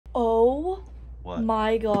What?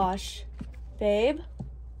 My gosh. Babe?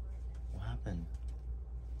 What happened?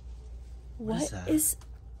 What is...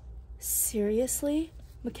 Seriously?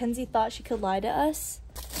 Mackenzie thought she could lie to us?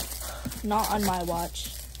 Not on my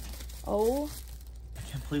watch. Oh. I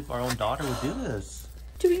can't believe our own daughter would do this.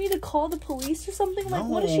 Do we need to call the police or something? No, like,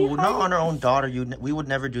 what is she hiding? not on our own daughter. We would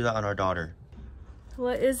never do that on our daughter.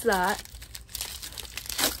 What is that?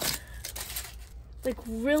 Like,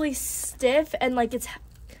 really stiff, and like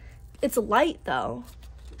it's light though.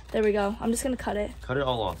 There we go. I'm just gonna cut it. Cut it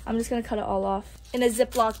all off. I'm just gonna cut it all off. In a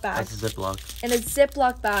Ziploc bag. That's a Ziploc. In a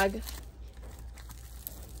Ziploc bag.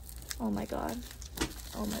 Oh my god.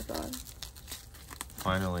 Oh my god.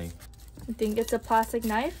 Finally. You think it's a plastic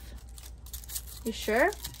knife? You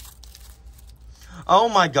sure? Oh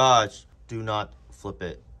my gosh. Do not flip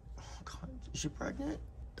it. Oh god. Is she pregnant?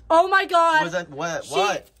 Oh my god. Was that what?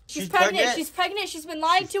 What? She's pregnant. She's pregnant. She's been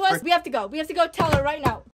lying to us. We have to go. We have to go tell her right now.